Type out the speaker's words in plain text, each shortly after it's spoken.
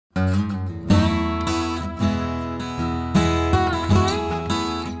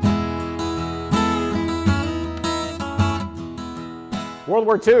World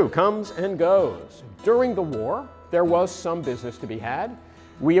War II comes and goes. During the war, there was some business to be had.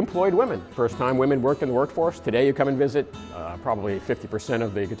 We employed women. First time women worked in the workforce. Today you come and visit, probably 50%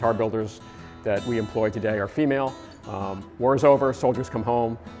 of the guitar builders that we employ today are female. War is over, soldiers come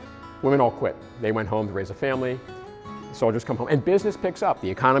home, women all quit. They went home to raise a family, soldiers come home, and business picks up. The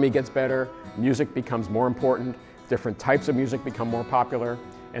economy gets better, music becomes more important, different types of music become more popular,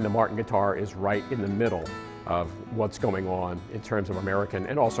 and the Martin guitar is right in the middle of what's going on in terms of American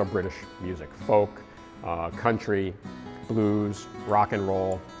and also British music, folk, country, blues, rock and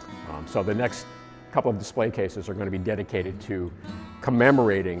roll. So the next couple of display cases are going to be dedicated to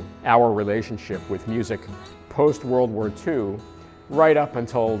commemorating our relationship with music post-World War II, right up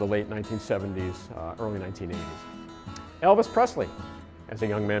until the late 1970s, early 1980s. Elvis Presley, as a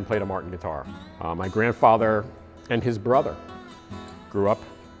young man, played a Martin guitar. My grandfather and his brother grew up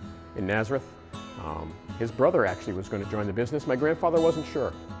in Nazareth. His brother actually was going to join the business. My grandfather wasn't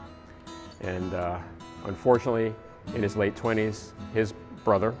sure. And unfortunately, in his late 20s, his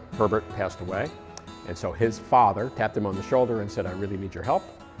brother, Herbert, passed away. And so his father tapped him on the shoulder and said, I really need your help.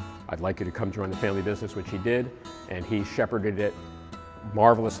 I'd like you to come join the family business, which he did. And he shepherded it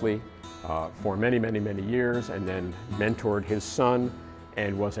marvelously for many, many, many years, and then mentored his son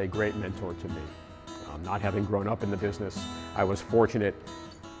and was a great mentor to me. Not having grown up in the business, I was fortunate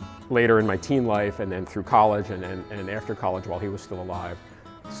later in my teen life and then through college and after college while he was still alive,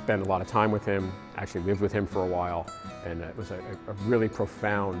 spent a lot of time with him, actually lived with him for a while, and it was a really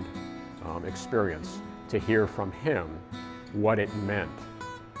profound experience to hear from him what it meant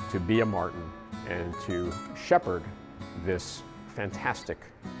to be a Martin and to shepherd this fantastic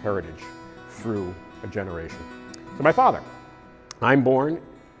heritage through a generation. So my father, I'm born,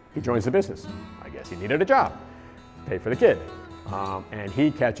 he joins the business. I guess he needed a job, pay for the kid. And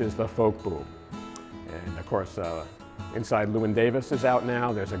he catches the folk boom. And of course, Inside Llewyn Davis is out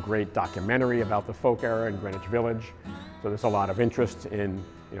now. There's a great documentary about the folk era in Greenwich Village. So there's a lot of interest in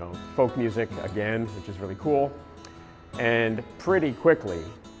folk music again, which is really cool. And pretty quickly,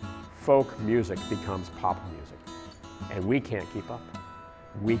 folk music becomes pop music. And we can't keep up.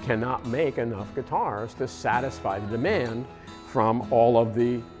 We cannot make enough guitars to satisfy the demand from all of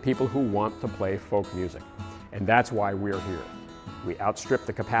the people who want to play folk music. And that's why we're here. We outstripped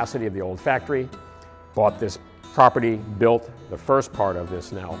the capacity of the old factory, bought this property, built the first part of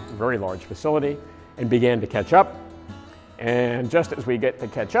this now very large facility, and began to catch up. And just as we get to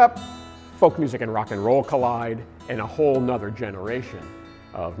catch up, folk music and rock and roll collide, and a whole nother generation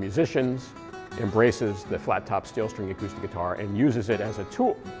of musicians embraces the flat-top steel string acoustic guitar and uses it as a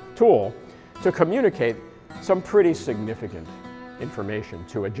tool to communicate some pretty significant information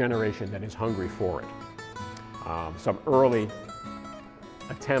to a generation that is hungry for it. Some early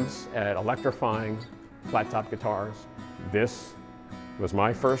attempts at electrifying flat-top guitars. This was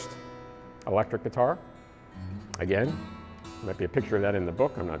my first electric guitar. Again, might be a picture of that in the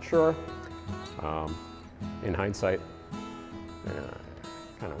book, I'm not sure. In hindsight, I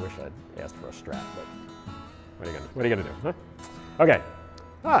kind of wish I'd asked for a Strat, but what are you gonna do, huh? Okay,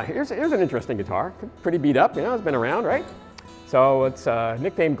 here's an interesting guitar, pretty beat up, it's been around, right? So it's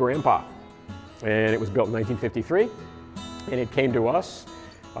nicknamed Grandpa, and it was built in 1953, and it came to us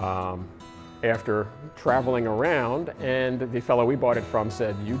after traveling around, and the fellow we bought it from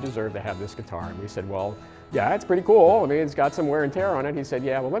said, you deserve to have this guitar. And we said, well, yeah, it's pretty cool. I mean, it's got some wear and tear on it. He said,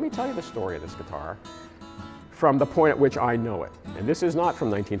 yeah, well, let me tell you the story of this guitar from the point at which I know it. And this is not from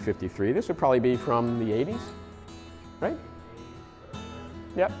 1953. This would probably be from the 80s, right?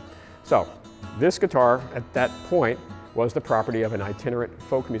 Yep. So this guitar at that point was the property of an itinerant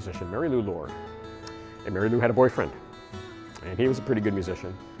folk musician, Mary Lou Lord. And Mary Lou had a boyfriend, and he was a pretty good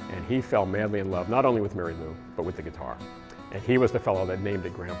musician, and he fell madly in love, not only with Mary Lou, but with the guitar. And he was the fellow that named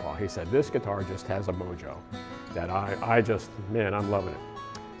it Grandpa. He said, this guitar just has a mojo that man, I'm loving it.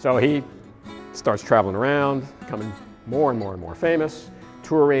 So he starts traveling around, becoming more and more and more famous,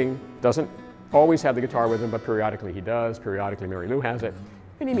 touring, doesn't always have the guitar with him, but periodically he does. Periodically Mary Lou has it,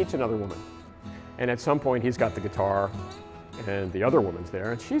 and he meets another woman. And at some point he's got the guitar, and the other woman's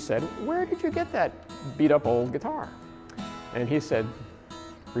there, and she said, where did you get that beat up old guitar? And he said,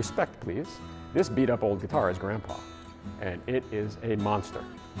 respect please, this beat up old guitar is Grandpa, and it is a monster.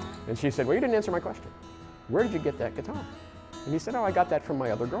 And she said, well, you didn't answer my question. Where did you get that guitar? And he said, oh, I got that from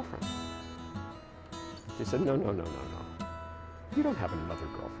my other girlfriend. She said, no, no, no, no, no. You don't have another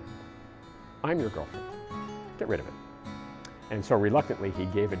girlfriend. I'm your girlfriend. Get rid of it. And so reluctantly, he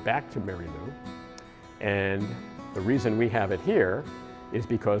gave it back to Mary Lou. And the reason we have it here is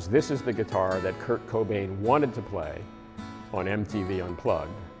because this is the guitar that Kurt Cobain wanted to play on MTV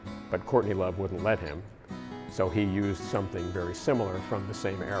Unplugged, but Courtney Love wouldn't let him. So he used something very similar from the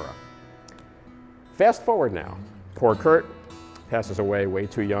same era. Fast forward now. Poor Kurt passes away way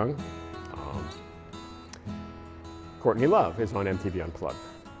too young. Courtney Love is on MTV Unplugged,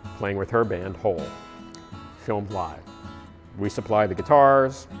 playing with her band, Hole, filmed live. We supply the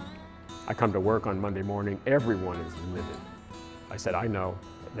guitars. I come to work on Monday morning. Everyone is livid. I said, I know.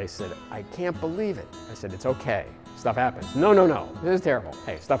 They said, I can't believe it. I said, it's okay. Stuff happens. No, no, no. This is terrible.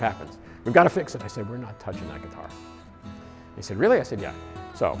 Hey, stuff happens. We've got to fix it. I said, we're not touching that guitar. He said, really? I said, yeah.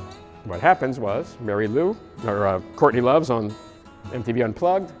 So what happens was Courtney Love's on MTV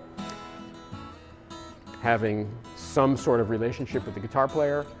Unplugged, having some sort of relationship with the guitar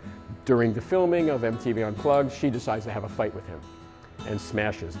player. During the filming of MTV Unplugged, she decides to have a fight with him and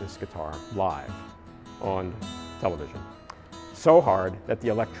smashes this guitar live on television. So hard that the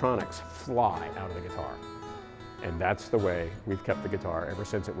electronics fly out of the guitar. And that's the way we've kept the guitar ever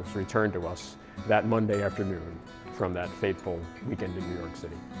since it was returned to us that Monday afternoon from that fateful weekend in New York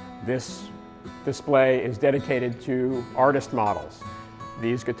City. This display is dedicated to artist models.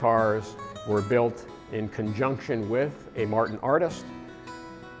 These guitars were built in conjunction with a Martin artist.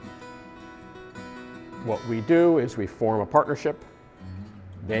 What we do is we form a partnership.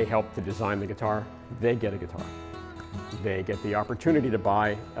 They help to design the guitar. They get a guitar. They get the opportunity to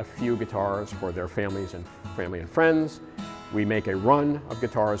buy a few guitars for their family and friends. We make a run of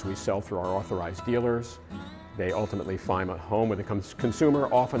guitars we sell through our authorized dealers. They ultimately find a home with the consumer.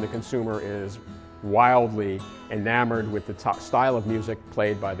 Often the consumer is wildly enamored with the style of music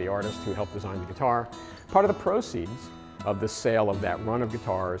played by the artist who helped design the guitar. Part of the proceeds of the sale of that run of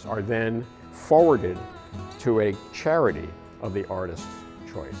guitars are then forwarded to a charity of the artist's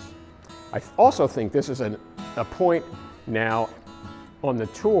choice. I also think this is a point now on the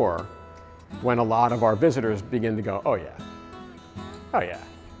tour when a lot of our visitors begin to go, oh yeah,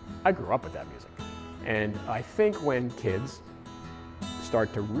 I grew up with that music. And I think when kids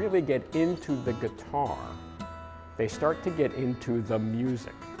start to really get into the guitar, they start to get into the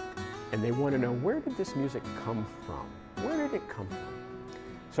music. And they want to know, where did this music come from? Where did it come from?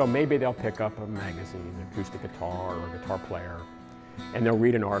 So maybe they'll pick up a magazine, acoustic guitar or a guitar player, and they'll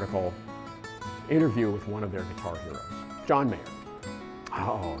read an article, interview with one of their guitar heroes, John Mayer.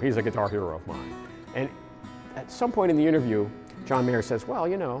 Oh, he's a guitar hero of mine. And at some point in the interview, John Mayer says, well,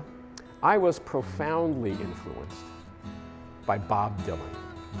 you know, I was profoundly influenced by Bob Dylan.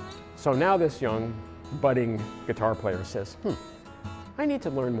 So now this young, budding guitar player says, I need to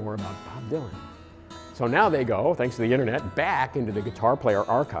learn more about Bob Dylan. So now they go, thanks to the internet, back into the guitar player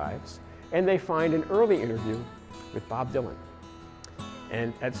archives, and they find an early interview with Bob Dylan.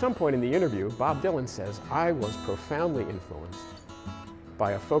 And at some point in the interview, Bob Dylan says, I was profoundly influenced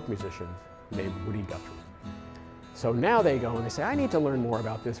by a folk musician named Woody Guthrie. So now they go and they say, I need to learn more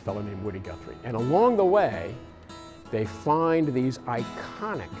about this fellow named Woody Guthrie. And along the way, they find these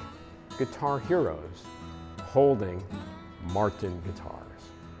iconic guitar heroes holding Martin guitars.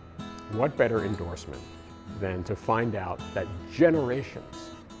 What better endorsement than to find out that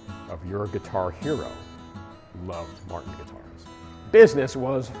generations of your guitar hero loved Martin guitars. Business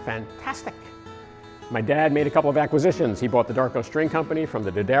was fantastic. My dad made a couple of acquisitions. He bought the Darko String Company from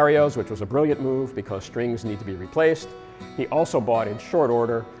the D'Addarios, which was a brilliant move because strings need to be replaced. He also bought in short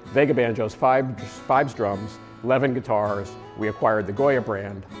order Vega banjos, Fibes drums, Levin guitars. We acquired the Goya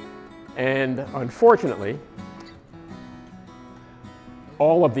brand. And unfortunately,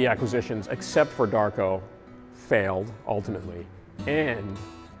 all of the acquisitions except for Darko failed ultimately. And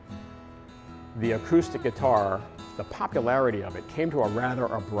the acoustic guitar, the popularity of it came to a rather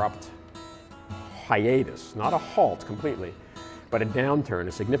abrupt hiatus, not a halt completely, but a downturn,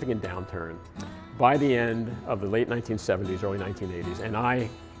 a significant downturn by the end of the late 1970s, early 1980s. And I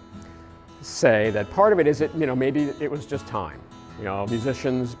say that part of it is that, maybe it was just time.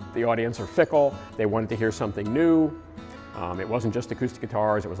 Musicians, the audience are fickle. They wanted to hear something new. It wasn't just acoustic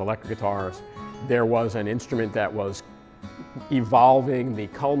guitars, it was electric guitars. There was an instrument that was evolving, the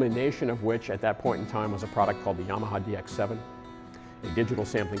culmination of which at that point in time was a product called the Yamaha DX7, a digital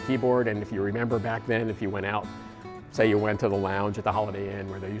sampling keyboard. And if you remember back then, if you went out, say you went to the lounge at the Holiday Inn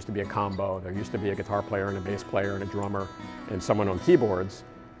where there used to be a combo, there used to be a guitar player and a bass player and a drummer and someone on keyboards,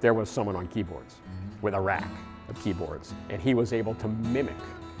 there was someone on keyboards with a rack of keyboards. And he was able to mimic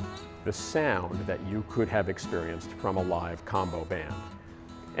the sound that you could have experienced from a live combo band.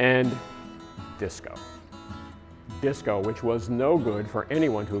 And disco. Disco, which was no good for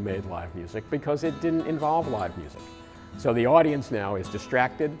anyone who made live music because it didn't involve live music. So the audience now is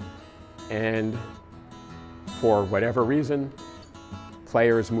distracted, and for whatever reason,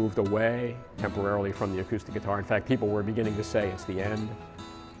 players moved away temporarily from the acoustic guitar. In fact, people were beginning to say it's the end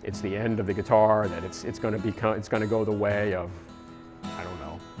it's the end of the guitar, that it's going to go the way of, I don't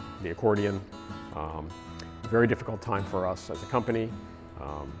know, the accordion. Very difficult time for us as a company.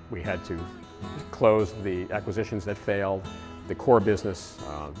 We had to close the acquisitions that failed. The core business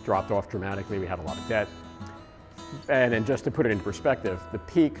dropped off dramatically. We had a lot of debt. And then just to put it into perspective, the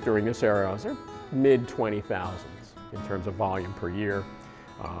peak during this era was mid-20,000s in terms of volume per year.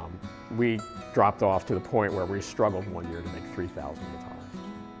 We dropped off to the point where we struggled one year to make 3,000 guitars.